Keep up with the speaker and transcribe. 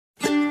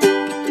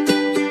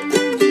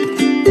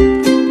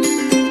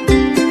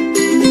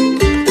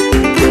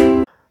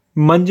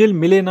मंजिल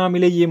मिले ना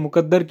मिले ये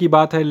मुकद्दर की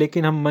बात है,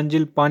 लेकिन हम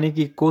मंजिल पाने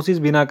की कोशिश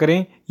भी ना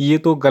करें ये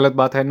तो गलत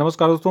बात है।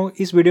 नमस्कार दोस्तों,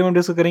 इस वीडियो में हम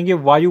डिस्कस करेंगे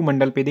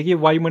वायुमंडल पे। देखिए,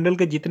 वायुमंडल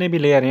के जितने भी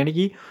लेयर हैं, यानी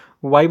कि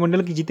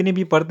वायुमंडल की जितनी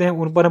भी परतें हैं,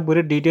 उन पर हम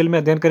पूरे डिटेल में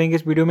अध्ययन करेंगे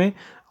इस वीडियो में।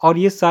 और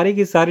ये सारे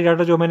के सारे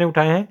डाटा जो मैंने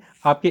उठाए हैं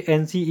आपके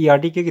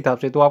NCERT के किताब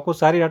से, तो आपको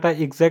सारे डाटा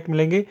एग्जैक्ट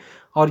मिलेंगे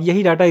और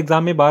यही डाटा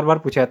एग्जाम में बार बार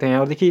पूछे जाते हैं।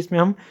 और देखिए, इसमें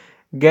हम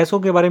गैसों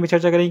के बारे में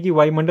चर्चा करेंगे कि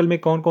वायुमंडल में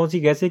कौन कौन सी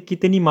गैसें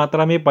कितनी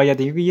मात्रा में पाई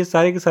जाती है, क्योंकि ये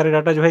सारे के सारे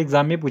डाटा जो है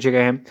एग्जाम में पूछे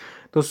गए हैं।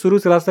 तो शुरू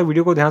से लास्ट तक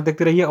वीडियो को ध्यान से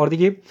देखते रहिए। और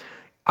देखिए,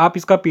 आप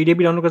इसका PDF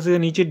भी डाउनलोड कर सकते हैं।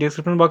 नीचे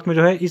डिस्क्रिप्शन बॉक्स में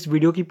जो है इस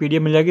वीडियो की PDF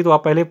मिल जाएगी, तो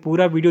आप पहले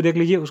पूरा वीडियो देख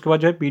लीजिए, उसके बाद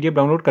जो है PDF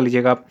डाउनलोड कर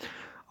लीजिएगा।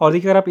 और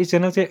देखिए, अगर आप इस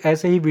चैनल से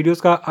ऐसे ही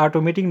वीडियोस का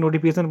ऑटोमेटिक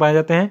नोटिफिकेशन पाए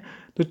जाते हैं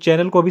तो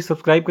चैनल को भी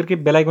सब्सक्राइब करके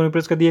बेल आइकन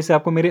प्रेस कर दिए, इससे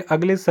आपको मेरे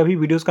अगले सभी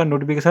वीडियोस का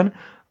नोटिफिकेशन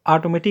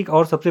ऑटोमेटिक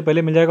और सबसे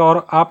पहले मिल जाएगा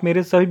और आप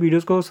मेरे सभी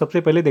वीडियोस को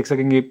सबसे पहले देख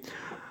सकेंगे।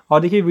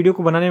 और देखिए, वीडियो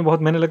को बनाने में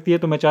बहुत मेहनत लगती है,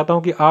 तो मैं चाहता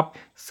हूं कि आप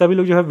सभी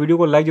लोग जो है वीडियो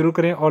को लाइक जरूर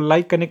करें और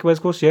लाइक करने के बाद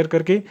इसको शेयर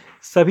करके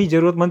सभी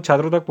जरूरतमंद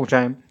छात्रों तक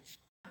पहुंचाएं।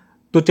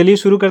 तो चलिए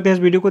शुरू करते हैं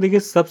इस वीडियो को। देखिए,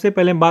 सबसे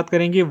पहले हम बात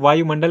करेंगे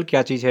वायुमंडल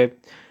क्या चीज़ है।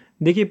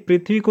 देखिए,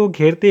 पृथ्वी को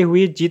घेरते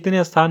हुए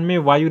जितने स्थान में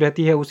वायु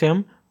रहती है उसे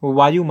हम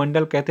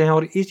वायुमंडल कहते हैं।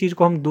 और इस चीज़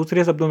को हम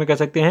दूसरे शब्दों में कह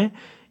सकते हैं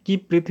कि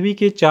पृथ्वी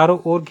के चारों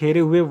ओर घेरे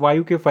हुए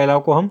वायु के फैलाव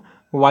को हम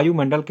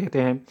वायुमंडल कहते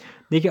हैं।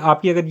 देखिए,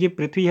 आपकी अगर ये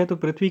पृथ्वी है तो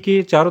पृथ्वी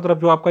के चारों तरफ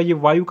जो आपका ये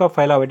वायु का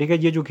फैलाव है, ठीक है,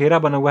 ये जो घेरा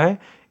बना हुआ है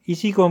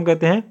इसी को हम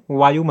कहते हैं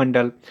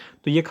वायुमंडल।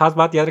 तो ये खास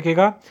बात याद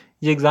रखिएगा,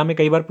 ये एग्जाम में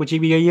कई बार पूछी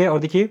भी गई है। और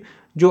देखिए,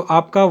 जो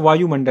आपका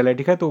वायुमंडल है,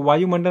 ठीक है, तो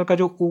वायुमंडल का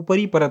जो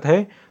ऊपरी परत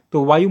है,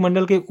 तो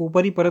वायुमंडल के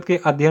ऊपरी परत के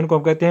अध्ययन को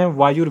हम कहते हैं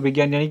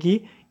वायुर्विज्ञान, यानी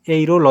कि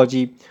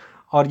एरोलॉजी।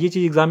 और ये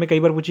चीज़ एग्जाम में कई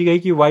बार पूछी गई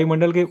कि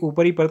वायुमंडल के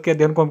ऊपरी परत के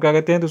अध्ययन को हम क्या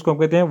कहते हैं, तो उसको हम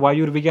कहते हैं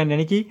वायुर्विज्ञान,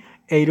 यानी कि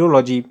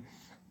एरोलॉजी।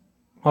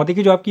 और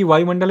देखिए, जो आपकी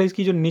वायुमंडल है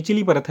इसकी जो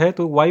निचली परत है,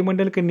 तो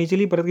वायुमंडल के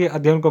निचली परत के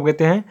अध्ययन को हम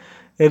कहते हैं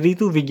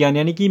ऋतु विज्ञान,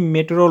 यानी कि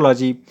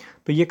मेट्रोलॉजी।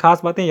 तो ये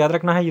खास बातें याद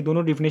रखना है, ये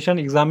दोनों डिफिनेशन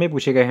एग्जाम में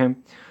पूछे गए हैं।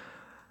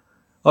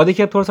 और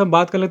देखिए, अब थोड़ा सा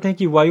बात कर लेते हैं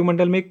कि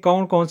वायुमंडल में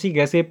कौन कौन सी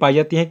गैसें पाई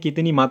जाती हैं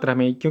कितनी मात्रा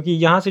में, क्योंकि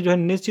यहाँ से जो है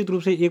निश्चित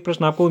रूप से एक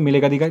प्रश्न आपको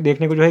मिलेगा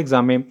देखने को जो है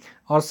एग्जाम में।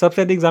 और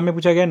सबसे अधिक एग्जाम में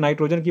पूछा गया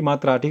नाइट्रोजन की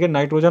मात्रा, ठीक है,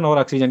 नाइट्रोजन और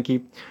ऑक्सीजन की।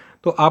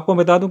 तो आपको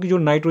बता दूं कि जो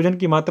नाइट्रोजन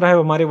की मात्रा है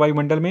हमारे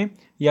वायुमंडल में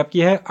ये आपकी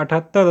है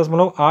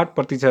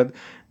 78.8%।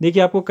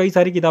 देखिए, आपको कई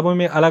सारी किताबों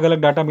में अलग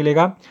अलग डाटा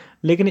मिलेगा,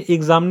 लेकिन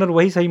एग्जामिनर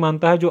वही सही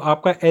मानता है जो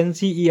आपका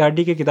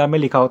NCERT के किताब में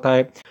लिखा होता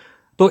है।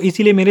 तो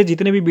इसीलिए मेरे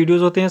जितने भी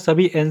वीडियोस होते हैं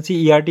सभी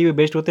NCERT पे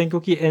बेस्ड होते हैं,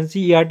 क्योंकि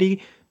NCERT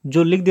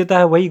जो लिख देता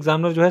है वही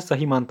एग्जामिनर जो है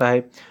सही मानता है।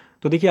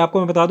 तो देखिए, आपको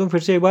मैं बता दूं फिर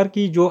से एक बार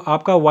कि जो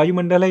आपका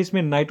वायुमंडल है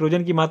इसमें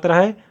नाइट्रोजन की मात्रा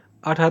है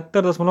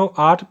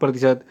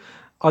 78.8%।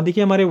 और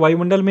देखिए, हमारे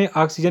वायुमंडल में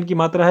ऑक्सीजन की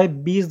मात्रा है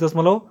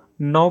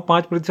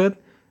 20.95%।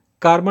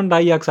 कार्बन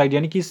डाइऑक्साइड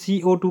यानी कि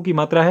CO2 की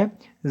मात्रा है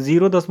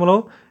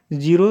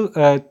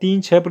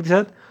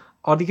 0.036%।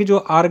 और देखिए, जो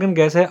आर्गन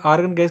गैस है,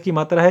 आर्गन गैस की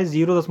मात्रा है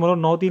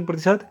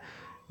 0.93%।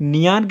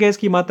 नियान गैस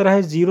की मात्रा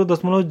है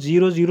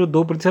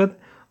 0.002%।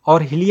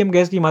 और हीलियम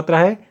गैस की मात्रा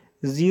है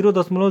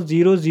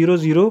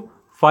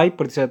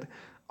 0.0005%।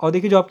 और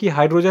देखिए, जो आपकी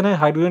हाइड्रोजन है,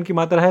 हाइड्रोजन की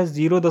मात्रा है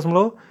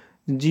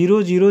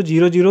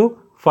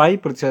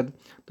 0.00005%।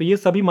 तो ये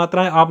सभी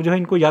मात्राएं आप जो है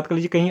इनको याद कर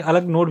लीजिए, कहीं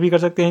अलग नोट भी कर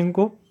सकते हैं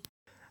इनको।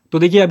 तो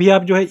देखिए, अभी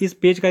आप जो है इस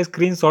पेज का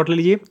स्क्रीनशॉट ले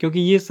लीजिए, क्योंकि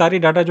ये सारे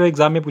डाटा जो है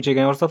एग्जाम में पूछे गए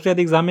हैं। और सबसे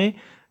ज़्यादा एग्जाम में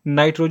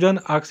नाइट्रोजन,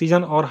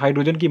 ऑक्सीजन और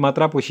हाइड्रोजन की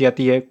मात्रा पूछी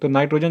जाती है। तो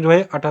नाइट्रोजन जो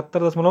है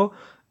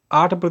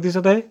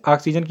 78.8% है,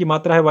 ऑक्सीजन की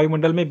मात्रा है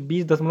वायुमंडल में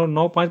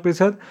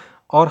 20.95%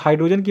 और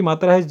हाइड्रोजन की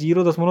मात्रा है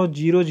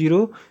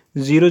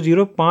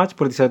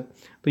 0.00005%।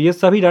 तो ये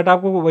सभी डाटा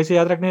आपको वैसे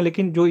याद रखने हैं,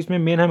 लेकिन जो इसमें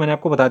मेन है मैंने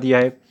आपको बता दिया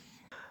है।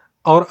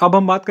 और अब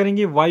हम बात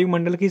करेंगे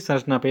वायुमंडल की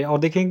संरचना पे और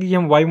देखेंगे कि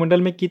हम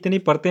वायुमंडल में कितनी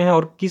परतें हैं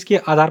और किसके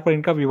आधार पर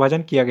इनका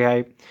विभाजन किया गया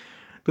है।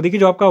 तो देखिए,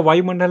 जो आपका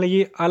वायुमंडल है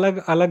ये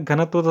अलग अलग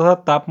घनत्व तथा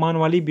तापमान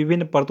वाली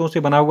विभिन्न परतों से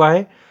बना हुआ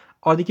है।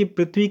 और देखिए,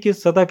 पृथ्वी की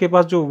सतह के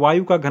पास जो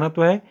वायु का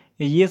घनत्व है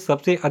ये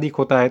सबसे अधिक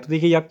होता है। तो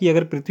देखिए, आपकी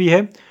अगर पृथ्वी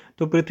है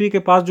तो पृथ्वी के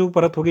पास जो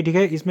परत होगी, ठीक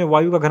है, इसमें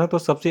वायु का घनत्व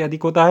सबसे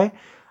अधिक होता है।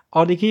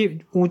 और देखिए,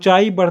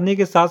 ऊंचाई बढ़ने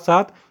के साथ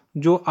साथ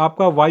जो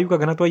आपका वायु का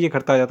घनत्व ये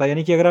घटता जाता है,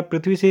 यानी कि अगर आप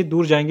पृथ्वी से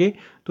दूर जाएंगे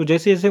तो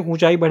जैसे जैसे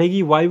ऊंचाई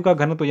बढ़ेगी वायु का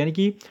घनत्व यानी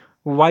कि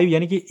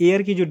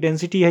एयर की जो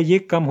डेंसिटी है ये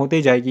कम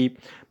होते जाएगी।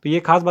 तो ये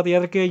खास बात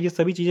याद रखिए, ये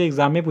सभी चीज़ें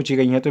एग्जाम में पूछी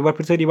गई हैं। तो एक बार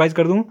फिर से रिवाइज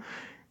कर दूं।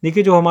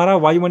 देखिए, जो हमारा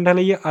वायुमंडल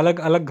है ये अलग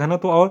अलग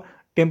घनत्व और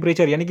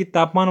टेम्परेचर यानी कि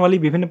तापमान वाली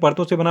विभिन्न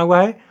परतों से बना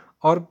हुआ है।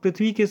 और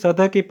पृथ्वी के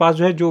सतह के पास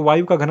जो है जो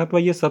वायु का घनत्व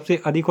है ये सबसे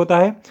अधिक होता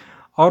है।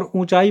 और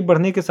ऊंचाई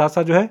बढ़ने के साथ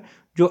साथ जो है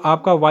जो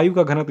आपका वायु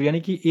का घनत्व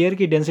यानी कि एयर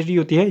की डेंसिटी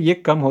होती है ये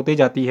कम होते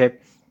जाती है।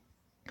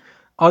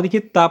 और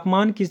देखिए,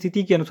 तापमान की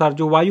स्थिति के अनुसार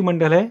जो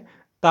वायुमंडल है,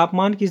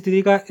 तापमान की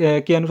स्थिति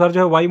के अनुसार जो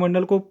है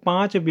वायुमंडल को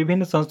 5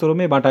 विभिन्न संस्तरों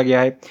में बांटा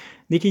गया है।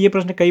 देखिए, ये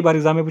प्रश्न कई बार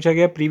एग्जाम में पूछा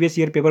गया, प्रीवियस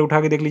ईयर पेपर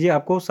उठा के देख लीजिए,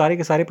 आपको सारे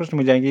के सारे प्रश्न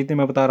मिल जाएंगे, इतने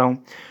मैं बता रहा हूँ।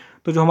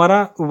 तो जो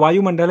हमारा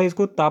वायुमंडल है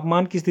इसको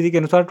तापमान की स्थिति के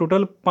अनुसार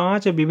टोटल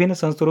 5 विभिन्न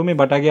संस्तरों में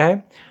बांटा गया है।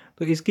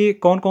 तो इसके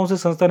कौन कौन से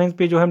संस्तर हैं इस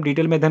पर जो हम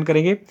डिटेल में अध्ययन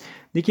करेंगे।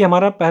 देखिए,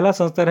 हमारा पहला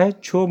संस्तर है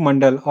क्षोभ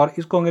मंडल और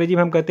इसको अंग्रेजी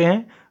में हम कहते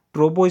हैं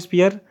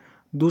ट्रोपोस्फियर।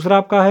 दूसरा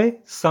आपका है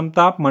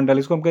समताप मंडल,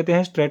 इसको हम कहते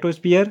हैं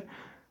स्ट्रेटोस्फियर।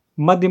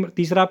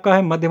 तीसरा आपका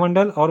है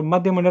मध्यमंडल, और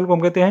मध्यमंडल को हम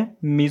कहते हैं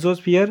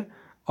मीजोस्फीयर।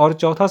 और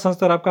चौथा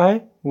संस्तर आपका है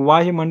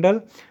वायुमंडल,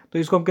 तो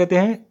इसको हम कहते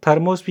हैं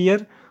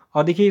थर्मोस्फीयर।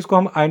 और देखिए इसको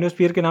हम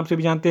आयनोस्फीयर के नाम से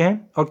भी जानते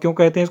हैं। और क्यों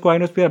कहते हैं इसको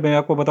आयनोस्फीयर मैं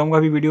आपको बताऊंगा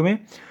अभी वीडियो में।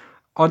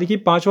 और देखिए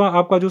पांचवा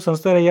आपका जो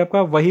संस्तर है ये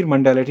आपका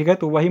बहिर्मंडल है, ठीक है।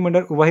 तो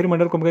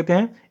बहिर्मंडल को हम कहते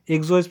हैं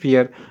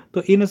एक्सोस्फीयर।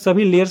 तो इन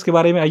सभी लेयर्स के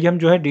बारे में आइए हम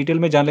जो है डिटेल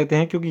में जान लेते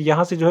हैं, क्योंकि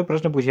यहाँ से जो है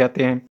प्रश्न पूछे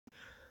जाते हैं।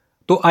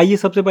 तो आइए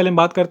सबसे पहले हम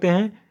बात करते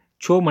हैं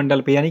क्षोभ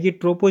मंडल पे, यानी कि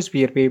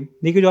ट्रोपोस्फियर पे।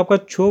 देखिए जो आपका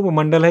क्षोभ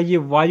मंडल है ये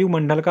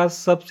वायुमंडल का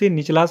सबसे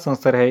निचला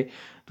संस्तर है।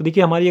 तो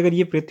देखिए हमारी अगर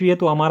ये पृथ्वी है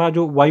तो हमारा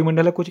जो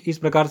वायुमंडल है कुछ इस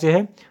प्रकार से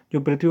है, जो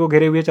पृथ्वी को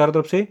घेरे हुए है चारों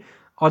तरफ से।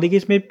 और देखिए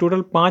इसमें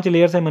टोटल 5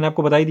 लेयर्स हैं, मैंने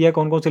आपको बता ही दिया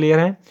कौन कौन से लेयर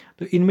हैं।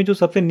 तो इनमें जो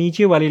सबसे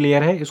नीचे वाली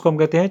लेयर है इसको हम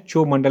कहते हैं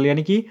क्षोभ मंडल,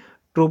 यानी कि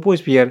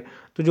ट्रोपोस्फियर।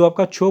 तो जो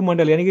आपका क्षोभ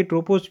मंडल यानी कि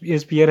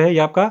ट्रोपोस्फियर है ये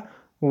आपका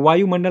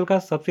वायुमंडल का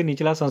सबसे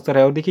निचला संस्तर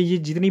है। और देखिए ये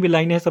जितनी भी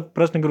लाइनें हैं सब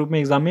प्रश्न के रूप में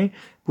एग्जाम में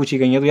पूछी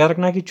गई हैं। तो याद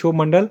रखना है कि क्षोभ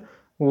मंडल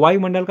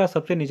वायुमंडल का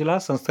सबसे निचला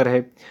संस्तर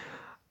है।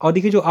 और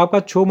देखिए जो आपका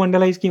क्षोभ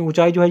मंडल है इसकी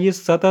ऊंचाई जो है ये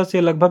सतह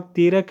से लगभग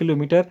 13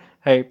 किलोमीटर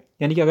है।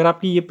 यानी कि अगर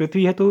आपकी ये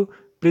पृथ्वी है तो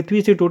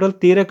पृथ्वी से टोटल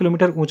 13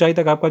 किलोमीटर ऊंचाई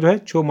तक आपका जो है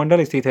क्षोभ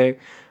मंडल स्थित है।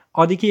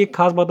 और देखिए एक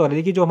खास बात और है,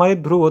 देखिए जो हमारे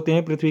ध्रुव होते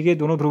हैं, पृथ्वी के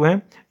दोनों ध्रुव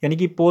हैं यानी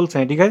कि पोल्स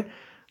हैं, ठीक है।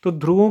 तो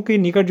ध्रुवों के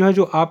निकट जो है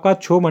जो आपका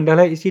क्षोभ मंडल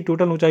है इसकी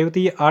टोटल ऊंचाई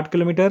होती है 8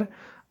 किलोमीटर।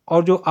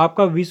 और जो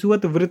आपका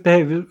विषुवत वृत्त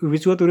है,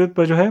 विषुवत वृत्त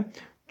पर जो है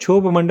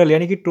क्षोभ मंडल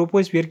यानी कि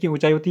ट्रोपोस्फियर की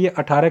ऊंचाई होती है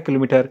 18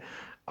 किलोमीटर।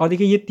 और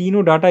देखिए ये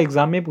तीनों डाटा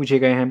एग्जाम में पूछे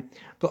गए हैं।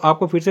 तो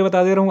आपको फिर से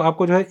बता दे रहा हूँ,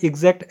 आपको जो है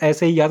एग्जैक्ट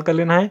ऐसे ही याद कर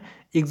लेना है,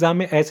 एग्जाम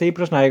में ऐसे ही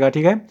प्रश्न आएगा,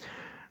 ठीक है।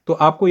 तो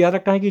आपको याद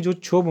रखना है कि जो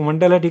क्षोभ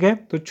मंडल है, ठीक है,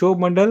 तो क्षोभ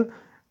मंडल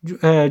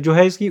जो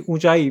है इसकी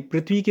ऊंचाई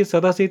पृथ्वी की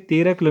सतह से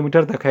 13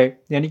 किलोमीटर तक है।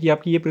 यानी कि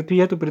आपकी ये पृथ्वी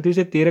है तो पृथ्वी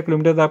से 13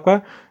 किलोमीटर तक आपका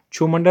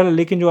क्षोभ मंडल है।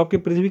 लेकिन जो आपके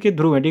पृथ्वी के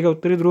ध्रुव है, ठीक है,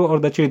 उत्तरी ध्रुव और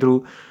दक्षिणी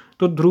ध्रुव,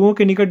 तो ध्रुवों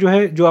के निकट जो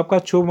है जो आपका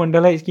क्षोभ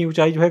मंडल है इसकी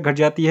ऊंचाई जो है घट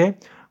जाती है।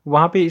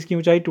 वहाँ पे इसकी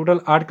ऊंचाई टोटल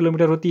 8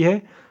 किलोमीटर होती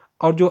है।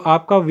 और जो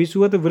आपका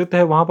विषुवत वृत्त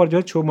है वहाँ पर जो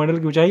है क्षोभ मंडल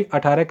की ऊंचाई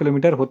 18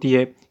 किलोमीटर होती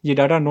है। ये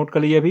डाटा नोट कर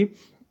लीजिए अभी।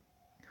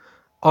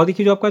 और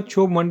देखिए जो आपका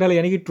क्षोभ मंडल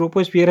यानी कि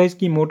ट्रोपोस्फियर है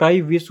इसकी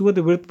मोटाई विषुवत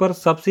वृत्त पर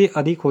सबसे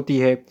अधिक होती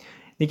है।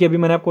 देखिए अभी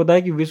मैंने आपको बताया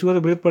कि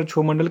विषुवत वृत्त पर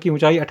क्षोभ मंडल की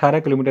ऊंचाई 18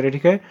 किलोमीटर है,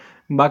 ठीक है।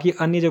 बाकी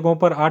अन्य जगहों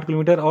पर 8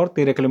 किलोमीटर और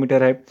 13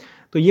 किलोमीटर है।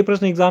 तो ये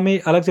प्रश्न एग्जाम में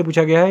अलग से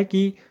पूछा गया है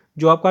कि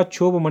जो आपका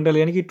क्षोभ मंडल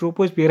यानी कि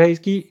ट्रोपोस्फियर है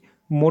इसकी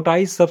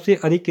मोटाई सबसे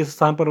अधिक किस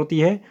स्थान पर होती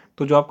है।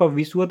 तो जो आपका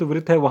विषुवत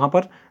वृत्त है वहाँ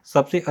पर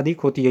सबसे अधिक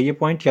होती है, ये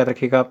पॉइंट याद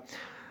रखिएगा।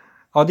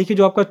 और देखिए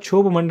जो आपका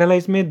क्षोभ मंडल है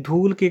इसमें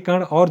धूल के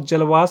कण और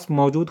जलवाष्प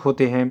मौजूद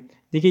होते हैं।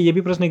 देखिए ये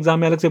भी प्रश्न एग्जाम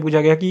में अलग से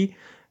पूछा गया कि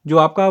जो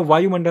आपका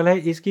वायुमंडल है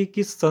इसकी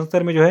किस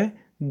संस्तर में जो है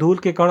धूल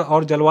के कण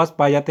और जलवाष्प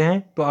पाए जाते हैं।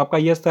 तो आपका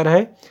यह स्तर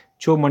है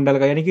क्षोभ मंडल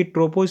का यानी कि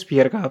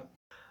ट्रोपोस्फियर का।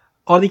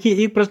 और देखिए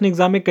एक प्रश्न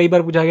एग्जाम में कई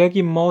बार पूछा गया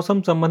कि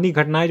मौसम संबंधी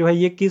घटनाएं जो है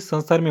ये किस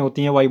संस्तर में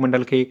होती हैं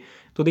वायुमंडल के।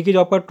 तो देखिए जो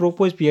आपका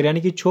ट्रोपोस्फियर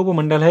यानी कि क्षोभ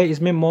मंडल है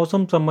इसमें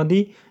मौसम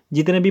संबंधी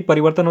जितने भी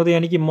परिवर्तन होते हैं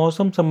यानी कि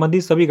मौसम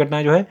संबंधी सभी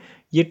घटनाएं जो है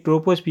ये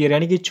ट्रोपोस्फियर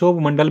यानी कि क्षोभ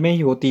मंडल में ही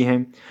होती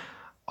हैं।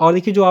 और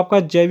देखिए जो आपका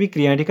जैविक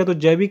क्रिया है, ठीक है, तो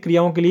जैविक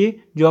क्रियाओं के लिए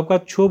जो आपका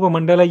क्षोभ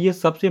मंडल है ये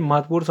सबसे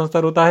महत्वपूर्ण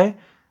संस्तर होता है।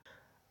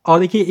 और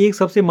देखिए एक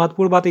सबसे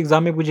महत्वपूर्ण बात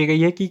एग्जाम में पूछी गई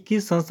है कि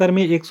किस संस्तर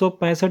में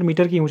 165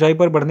 मीटर की ऊंचाई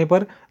पर बढ़ने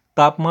पर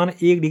तापमान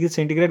 1 डिग्री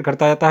सेंटीग्रेड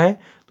घटता जाता है।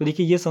 तो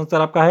देखिए ये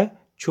संस्तर आपका है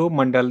क्षोभ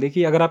मंडल।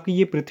 देखिए अगर आपकी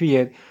ये पृथ्वी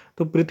है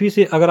तो पृथ्वी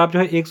से अगर आप जो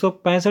है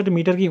 165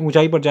 मीटर की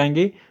ऊंचाई पर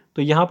जाएंगे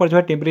तो यहाँ पर जो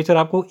है टेम्परेचर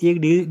आपको 1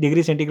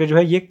 डिग्री सेंटीग्रेड जो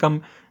है ये कम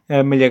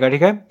मिलेगा,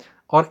 ठीक है।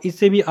 और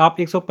इससे भी आप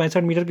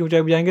 165 मीटर की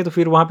ऊंचाई पर जाएंगे तो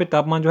फिर वहाँ पे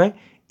तापमान जो है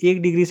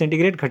 1 डिग्री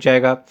सेंटीग्रेड घट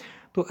जाएगा।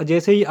 तो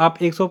जैसे ही आप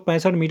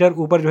 165 मीटर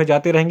ऊपर जो है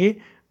जाते रहेंगे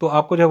तो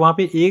आपको जो है वहाँ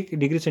पे 1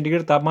 डिग्री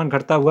सेंटीग्रेड तापमान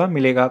घटता हुआ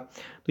मिलेगा।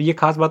 तो ये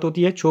खास बात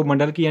होती है क्षोभ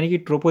मंडल की यानी कि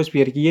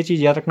ट्रोपोस्फियर की, ये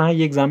चीज़ याद रखना है,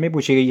 ये एग्जाम में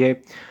पूछी गई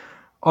है।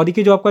 और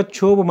देखिए जो आपका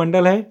क्षोभ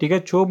मंडल है, ठीक है,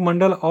 क्षोभ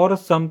मंडल और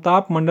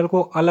समताप मंडल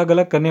को अलग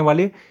अलग करने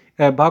वाले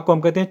भाग को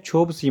हम कहते हैं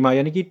क्षोभ सीमा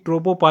यानी कि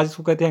ट्रोपोपाज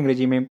को कहते हैं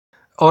अंग्रेजी में।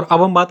 और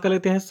अब हम बात कर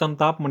लेते हैं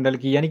समताप मंडल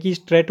की यानी कि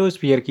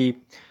स्ट्रेटोस्फियर की।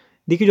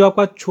 देखिए जो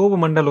आपका क्षोभ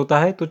मंडल होता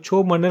है तो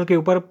क्षोभ मंडल के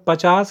ऊपर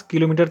 50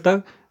 किलोमीटर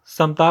तक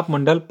समताप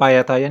मंडल पाया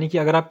जाता है। यानी कि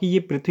अगर आपकी ये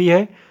पृथ्वी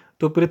है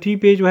तो पृथ्वी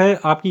पे जो है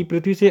आपकी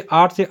पृथ्वी से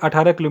 8 से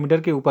 18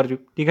 किलोमीटर के ऊपर जो,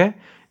 ठीक है।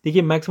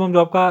 देखिए मैक्सिमम जो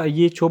आपका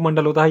ये क्षोभ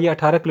मंडल होता है ये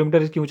 18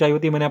 किलोमीटर इसकी ऊंचाई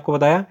होती है, मैंने आपको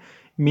बताया।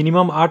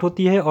 मिनिमम 8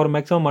 होती है और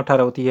मैक्सिमम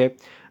 18 होती है।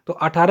 तो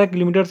 18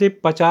 किलोमीटर से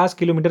 50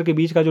 किलोमीटर के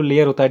बीच का जो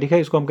लेयर होता है, ठीक है,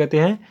 इसको हम कहते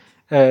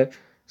हैं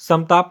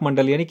समताप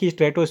मंडल यानी कि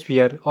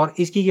स्ट्रेटोस्फियर। और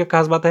इसकी क्या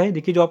खास बात है,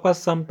 देखिए जो आपका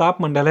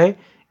समताप मंडल है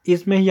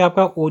इसमें ही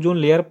आपका ओजोन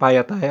लेयर पाया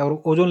जाता है।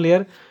 और ओजोन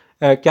लेयर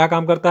क्या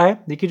काम करता है,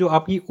 देखिए जो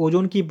आपकी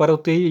ओजोन की परत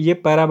होती है ये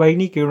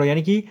पराबैंगनी किरणों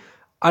यानी कि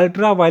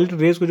अल्ट्रा वायलेट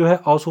रेज को जो है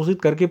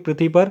अवशोषित करके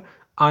पृथ्वी पर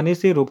आने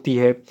से रोकती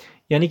है।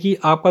 यानी कि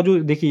आपका जो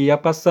देखिए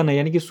आपका सन है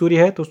यानी कि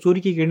सूर्य है तो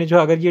सूर्य की किरणें जो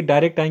है अगर ये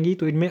डायरेक्ट आएंगी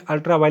तो इनमें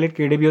अल्ट्रा वायलेट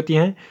किरणें भी होती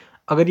हैं।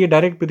 अगर ये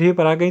डायरेक्ट पृथ्वी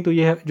पर आ गई तो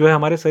ये जो है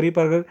हमारे शरीर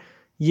पर अगर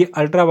ये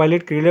अल्ट्रा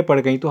वायलेट किरणें पड़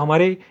गई तो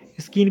हमारे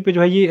स्किन पे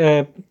जो है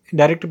ये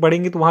डायरेक्ट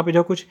पड़ेंगे तो वहाँ पे जो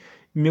है कुछ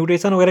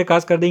म्यूटेशन वगैरह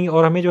काज कर देंगी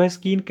और हमें जो है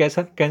स्किन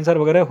कैंसर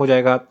वगैरह हो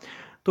जाएगा।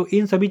 तो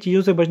इन सभी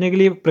चीज़ों से बचने के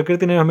लिए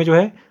प्रकृति ने हमें जो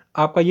है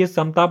आपका ये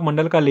समताप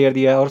मंडल का लेयर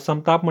दिया है और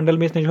समताप मंडल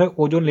में इसने जो है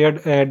ओजोन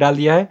लेयर डाल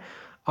दिया है।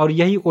 और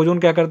यही ओजोन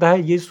क्या करता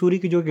है, ये सूर्य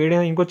की जो किरणें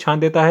हैं इनको छान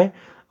देता है,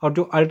 और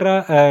जो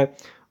अल्ट्रा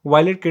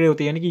वायलेट किरणें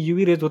होती हैं यानी कि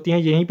यूवी रेज होती हैं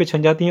यहीं पे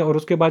छन जाती हैं और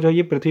उसके बाद जो है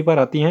ये पृथ्वी पर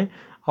आती हैं,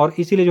 और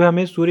इसीलिए जो है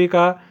हमें सूर्य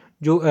का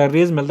जो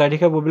रेज मिलता है,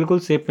 ठीक है, वो बिल्कुल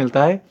सेफ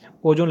मिलता है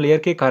ओजोन लेयर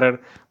के कारण।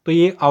 तो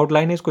ये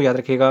आउटलाइन है, इसको याद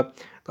रखिएगा।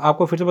 तो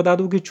आपको फिर से बता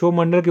दूं कि क्षोभ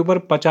मंडल के ऊपर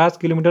 50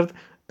 किलोमीटर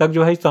तक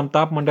जो है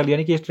समताप मंडल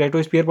यानी कि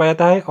स्ट्रेटोस्फीयर पाया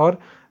जाता है, और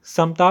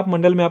समताप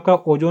मंडल में आपका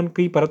ओजोन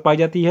की परत पाई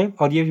जाती है।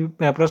 और ये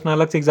प्रश्न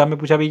अलग से एग्जाम में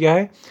पूछा भी गया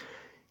है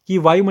कि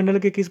वायुमंडल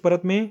के किस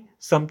परत में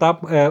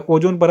समताप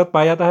ओजोन परत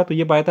पाया जाता है, तो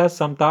ये पाया जाता है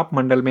समताप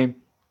मंडल में।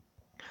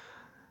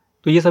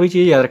 तो ये सभी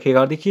चीज़ें याद रखिएगा।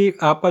 और देखिए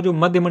आपका जो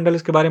मध्य मंडल,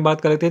 इसके बारे में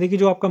बात कर लेते हैं। देखिए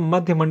जो आपका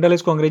मध्य मंडल है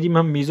इसको अंग्रेजी में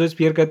हम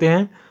मीजोस्फीयर कहते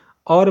हैं,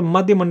 और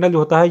मध्य मंडल जो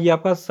होता है ये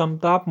आपका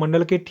समताप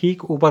मंडल के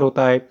ठीक ऊपर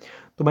होता है।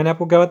 तो मैंने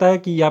आपको क्या बताया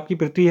कि ये आपकी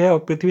पृथ्वी है, और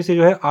पृथ्वी से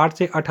जो है 8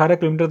 से 18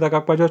 किलोमीटर तक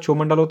आपका जो है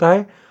क्षोभमंडल होता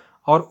है,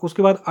 और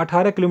उसके बाद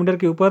 18 किलोमीटर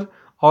के ऊपर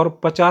और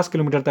 50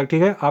 किलोमीटर तक,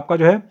 ठीक है, आपका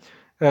जो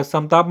है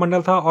समताप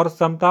मंडल था। और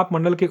समताप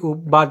मंडल के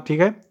बाद, ठीक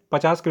है,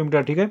 50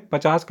 किलोमीटर, ठीक है,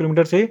 50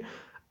 किलोमीटर से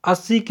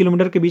 80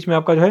 किलोमीटर के बीच में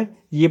आपका जो है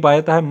ये पाया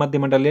जाता है मध्य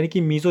मंडल यानी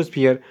कि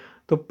मीजोस्फीयर।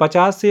 तो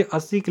 50 से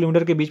 80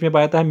 किलोमीटर के बीच में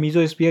पाया जाता है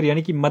मीजोस्फीयर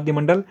यानी कि मध्य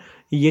मंडल,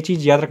 ये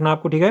चीज़ याद रखना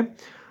आपको, ठीक है।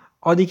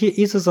 और देखिए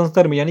इस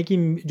संस्तर में यानी कि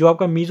जो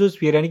आपका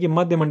मीजोस्फीयर यानी कि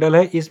मध्य मंडल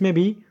है, इसमें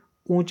भी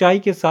ऊंचाई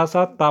के साथ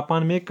साथ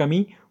तापमान में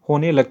कमी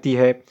होने लगती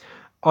है।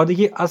 और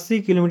देखिए 80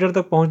 किलोमीटर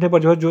तक पहुंचने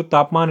पर जो है जो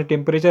तापमान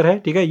टेम्परेचर है,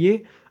 ठीक है,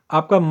 ये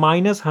आपका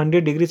 -100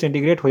 डिग्री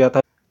सेंटीग्रेड हो जाता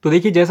है। तो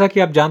देखिए जैसा कि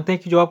आप जानते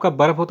हैं कि जो आपका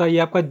बर्फ होता है ये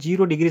आपका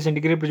 0 डिग्री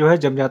सेंटीग्रेड पर जो है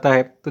जम जाता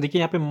है। तो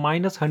देखिए यहाँ पे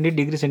 -100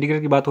 डिग्री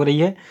सेंटीग्रेड की बात हो रही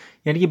है,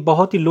 यानी कि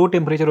बहुत ही लो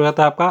टेम्परेचर हो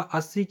जाता है आपका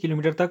 80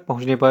 किलोमीटर तक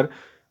पहुंचने पर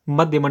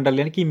मध्य मंडल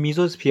यानी कि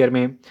मीजोस्फीयर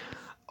में।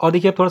 और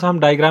देखिए अब थोड़ा सा हम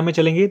डायग्राम में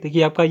चलेंगे।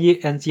 देखिए आपका ये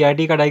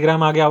एनसीईआरटी का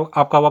डायग्राम आ गया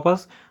आपका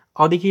वापस।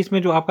 और देखिए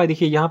इसमें जो आपका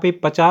देखिए यहाँ पे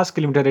 50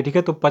 किलोमीटर है, ठीक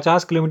है, तो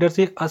 50 किलोमीटर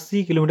से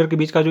 80 किलोमीटर के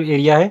बीच का जो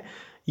एरिया है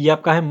ये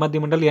आपका है मध्य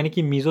मंडल यानी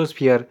कि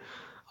मीजोस्फीयर।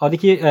 और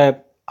देखिए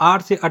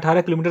 8 से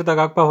 18 किलोमीटर तक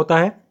आपका होता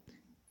है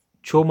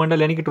क्षोभ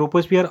मंडल यानी कि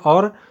ट्रोपोस्फियर,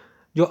 और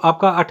जो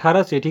आपका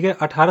 18 से, ठीक है,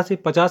 18 से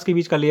 50 के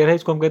बीच का लेयर है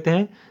इसको हम कहते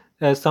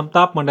हैं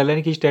समताप मंडल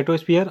यानी कि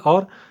स्ट्रेटोस्फियर,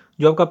 और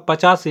जो आपका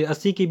 50 से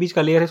 80 के बीच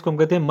का लेयर है इसको हम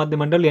कहते हैं मध्य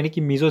मंडल यानी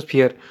कि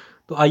मीजोस्फियर।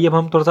 तो आइए अब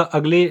हम थोड़ा सा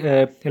अगले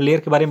लेयर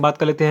के बारे में बात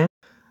कर लेते हैं।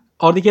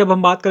 और देखिए अब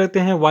हम बात कर लेते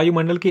हैं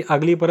वायुमंडल की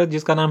अगली परत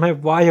जिसका नाम है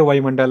बाह्य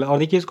वायुमंडल, और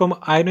देखिए इसको हम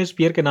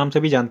आयोनोस्फीयर के नाम से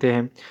भी जानते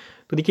हैं।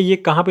 तो देखिए ये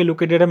कहाँ पे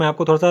लोकेटेड है मैं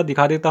आपको थोड़ा सा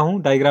दिखा देता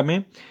हूँ डायग्राम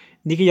में।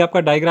 देखिए ये आपका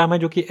डायग्राम है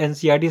जो कि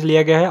एनसीईआरटी से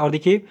लिया गया है, और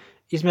देखिए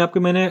इसमें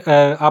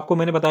आपको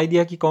मैंने बता ही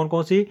दिया कि कौन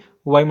कौन सी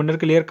वायुमंडल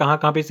के लेयर कहाँ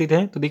कहाँ पे स्थित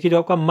हैं। तो देखिए जो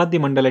आपका मध्य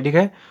मंडल है, ठीक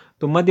है,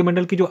 तो मध्य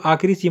मंडल की जो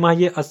आखिरी सीमा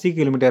है ये 80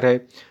 किलोमीटर है।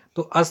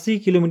 तो 80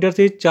 किलोमीटर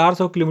से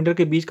 400 किलोमीटर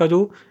के बीच का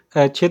जो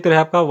क्षेत्र है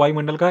आपका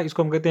वायुमंडल का,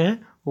 इसको हम कहते हैं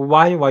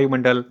वाह्य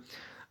वायुमंडल।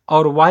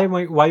 और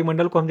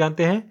वायुमंडल को हम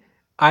जानते हैं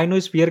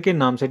आयनोस्फीयर के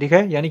नाम से, ठीक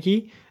है, यानी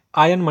कि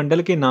आयन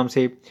मंडल के नाम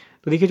से।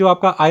 तो देखिए जो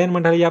आपका आयन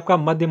मंडल है ये आपका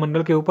मध्य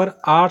मंडल के ऊपर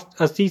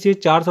 80 से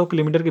 400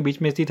 किलोमीटर के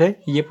बीच में स्थित है,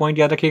 ये पॉइंट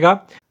याद रखिएगा।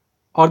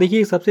 और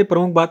देखिए सबसे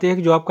प्रमुख बात यह है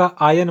कि जो आपका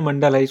आयन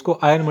मंडल है इसको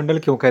आयन मंडल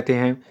क्यों कहते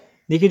हैं।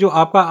 देखिए जो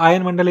आपका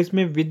आयन मंडल है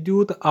इसमें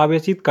विद्युत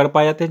आवेशित कण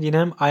पाए जाते हैं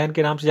जिन्हें हम आयन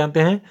के नाम से जानते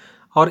हैं,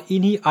 और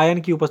इन्हीं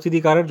आयन की उपस्थिति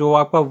कारण जो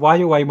आपका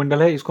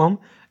वायुमंडल है इसको हम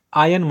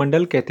आयन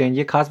मंडल कहते हैं,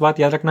 ये खास बात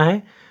याद रखना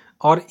है।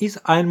 और इस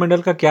आयन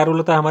मंडल का क्या रोल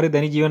होता है हमारे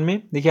दैनिक जीवन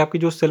में। देखिए आपके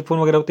जो सेलफोन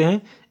वगैरह होते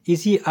हैं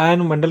इसी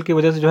आयन मंडल की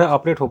वजह से जो है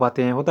ऑपरेट हो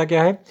पाते हैं। होता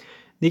क्या है,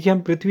 देखिए हम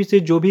पृथ्वी से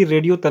जो भी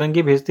रेडियो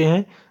तरंगे भेजते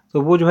हैं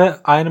तो वो जो है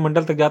आयन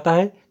मंडल तक जाता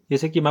है।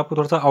 जैसे कि मैं आपको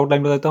थोड़ा सा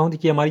आउटलाइन बताता हूँ।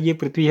 देखिए हमारी ये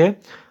पृथ्वी है,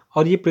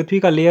 और ये पृथ्वी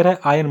का लेयर है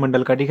आयन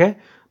मंडल का, ठीक है।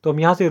 तो हम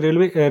यहाँ से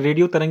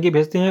रेडियो तरंगे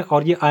भेजते हैं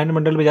और ये आयन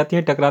मंडल में जाती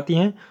हैं, टकराती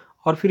हैं,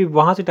 और फिर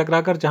वहाँ से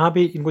टकरा कर जहाँ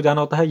भी इनको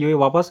जाना होता है ये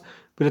वापस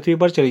पृथ्वी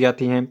पर चली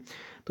जाती हैं।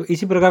 तो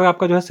इसी प्रकार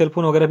आपका जो है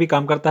सेलफोन वगैरह भी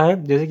काम करता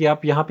है। जैसे कि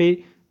आप यहाँ पे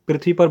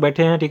पृथ्वी पर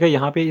बैठे हैं, ठीक है,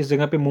 यहाँ पे इस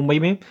जगह पे मुंबई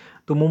में,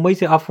 तो मुंबई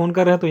से आप फ़ोन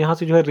कर रहे हैं तो यहाँ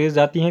से जो है रेस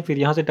जाती हैं, फिर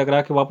यहाँ से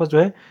टकरा के वापस जो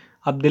है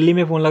आप दिल्ली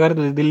में फ़ोन लगा रहे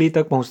हैं तो दिल्ली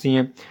तक पहुँचती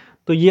हैं।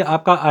 तो ये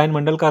आपका आयन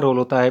मंडल का रोल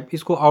होता है।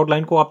 इसको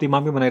आउटलाइन को आप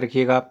दिमाग में बनाए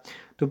रखिएगा।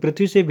 तो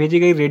पृथ्वी से भेजी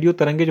गई रेडियो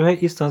तरंगे जो है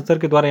इस संस्तर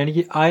के द्वारा यानी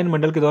कि आयन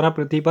मंडल के द्वारा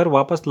पृथ्वी पर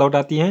वापस लौट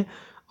आती हैं,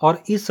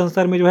 और इस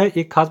संस्तर में जो है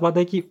एक खास बात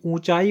है कि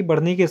ऊंचाई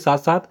बढ़ने के साथ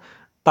साथ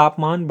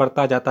तापमान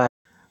बढ़ता जाता है।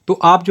 तो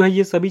आप जो है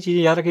ये सभी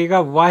चीज़ें याद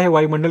रखिएगा बाह्य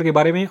वायुमंडल के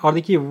बारे में। और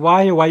देखिए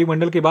बाह्य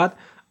वायुमंडल के बाद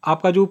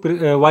आपका जो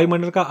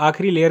वायुमंडल का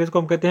आखिरी लेयर इसको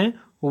हम कहते हैं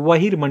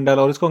बहिर्मंडल,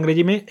 और इसको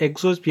अंग्रेजी में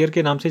एक्सोस्फीयर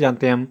के नाम से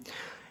जानते हैं हम।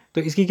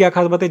 तो इसकी क्या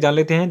खास बातें जान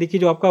लेते हैं। देखिए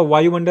जो आपका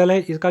वायुमंडल है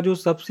इसका जो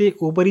सबसे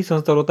ऊपरी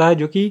संस्तर होता है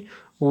जो कि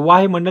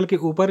वायुमंडल के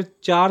ऊपर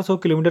 400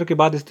 किलोमीटर के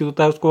बाद स्थित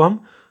होता है उसको हम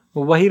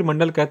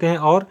बहिर्मंडल कहते हैं,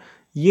 और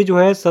ये जो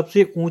है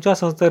सबसे ऊंचा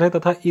संस्तर है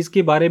तथा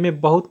इसके बारे में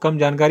बहुत कम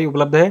जानकारी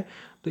उपलब्ध है।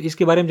 तो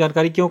इसके बारे में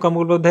जानकारी क्यों कम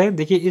उपलब्ध है,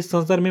 देखिए इस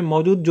संस्तर में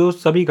मौजूद जो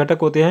सभी घटक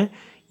होते हैं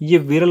ये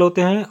विरल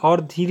होते हैं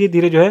और धीरे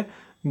धीरे जो है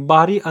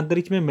बाहरी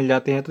अंतरिक्ष में मिल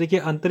जाते हैं। तो देखिए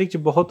अंतरिक्ष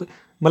बहुत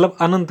मतलब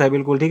अनंत है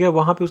बिल्कुल, ठीक है,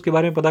 वहाँ पे उसके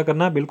बारे में पता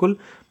करना बिल्कुल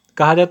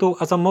कहा जाए तो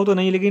असंभव तो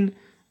नहीं लेकिन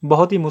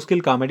बहुत ही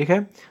मुश्किल काम है, ठीक है।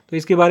 तो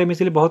इसके बारे में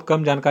इसलिए बहुत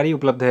कम जानकारी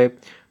उपलब्ध है।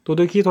 तो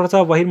देखिए थोड़ा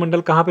सा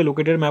बहिर्मंडल कहाँ पे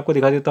लोकेटेड मैं आपको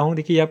दिखा देता हूँ।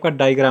 देखिए ये आपका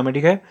डायग्राम है,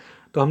 ठीक है।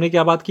 तो हमने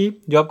क्या बात की,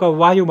 जो आपका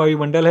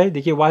वायुमंडल है,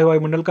 देखिए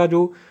वायुमंडल का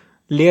जो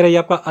लेयर है ये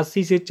आपका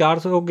 80 से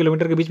 400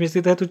 किलोमीटर के बीच में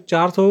स्थित है, तो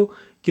 400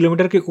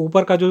 किलोमीटर के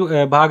ऊपर का जो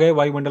भाग है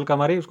वायुमंडल का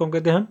हमारे, उसको हम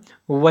कहते हैं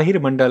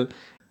बहिर्मंडल।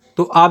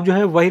 तो आप जो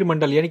है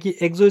बहिर्मंडल यानी कि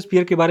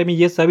एक्सोस्फीयर के बारे में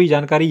ये सभी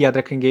जानकारी याद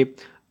रखेंगे।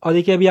 और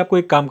देखिए अभी आपको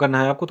एक काम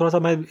करना है, आपको थोड़ा सा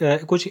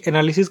मैं कुछ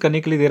एनालिसिस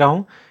करने के लिए दे रहा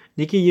हूँ।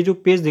 देखिए ये जो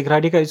पेज दिख रहा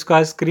है, ठीक है,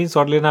 इसका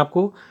स्क्रीनशॉट लेना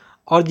आपको,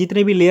 और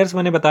जितने भी लेयर्स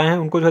मैंने बताए हैं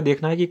उनको जो है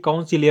देखना है कि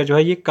कौन सी लेयर जो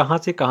है ये कहाँ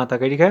से कहाँ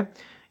तक है, ठीक है।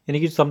 यानी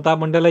कि समताप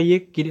मंडल है ये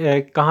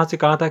कहाँ से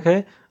कहाँ तक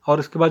है, और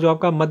उसके बाद जो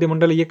आपका मध्य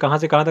मंडल है ये कहाँ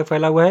से कहाँ तक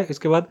फैला हुआ है,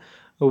 इसके बाद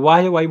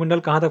बाह्य वायुमंडल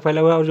कहाँ तक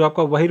फैला हुआ है, और जो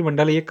आपका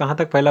बहिर्मंडल है ये कहाँ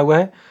तक फैला हुआ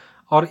है।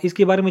 और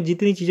इसके बारे में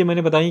जितनी चीज़ें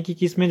मैंने बताई कि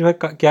किस में जो है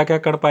क्या क्या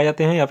कण पाए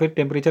जाते हैं, या फिर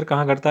टेम्परेचर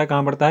कहाँ घटता है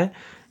कहाँ बढ़ता है,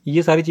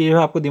 ये सारी चीज़ें जो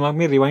है आपको दिमाग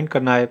में रिवाइंड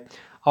करना है।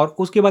 और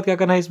उसके बाद क्या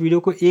करना है, इस वीडियो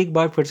को एक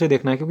बार फिर से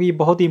देखना है, क्योंकि ये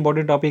बहुत ही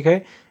इंपॉर्टेंट टॉपिक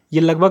है।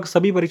 ये लगभग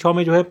सभी परीक्षाओं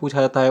में जो है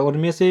पूछा जाता है, और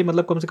इनमें से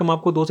मतलब कम से कम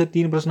आपको 2 से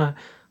 3 प्रश्न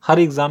हर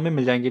एग्जाम में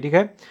मिल जाएंगे, ठीक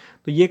है।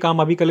 तो ये काम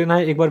अभी कर लेना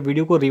है, एक बार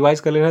वीडियो को रिवाइज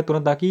कर लेना है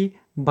तुरंत, ताकि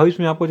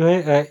भविष्य में आपको जो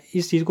है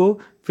इस चीज़ को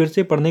फिर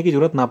से पढ़ने की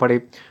जरूरत ना पड़े।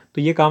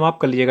 तो ये काम आप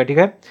कर लीजिएगा, ठीक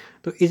है।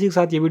 तो इसी के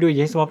साथ ये वीडियो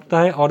यही समाप्त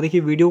होता है। और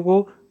देखिए वीडियो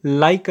को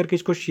लाइक करके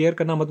इसको शेयर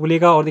करना मत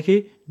भूलिएगा, और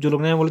देखिए जो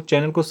लोग नए हैं वो लोग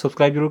चैनल को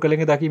सब्सक्राइब जरूर कर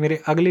लेंगे, ताकि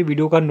मेरे अगले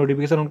वीडियो का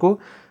नोटिफिकेशन उनको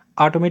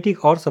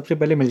ऑटोमेटिक और सबसे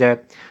पहले मिल जाए।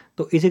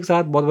 तो इसी के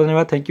साथ बहुत बहुत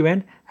धन्यवाद। Thank you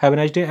and have a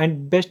nice day and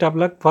best of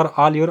luck for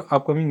all your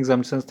upcoming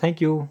examinations.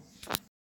 Thank you.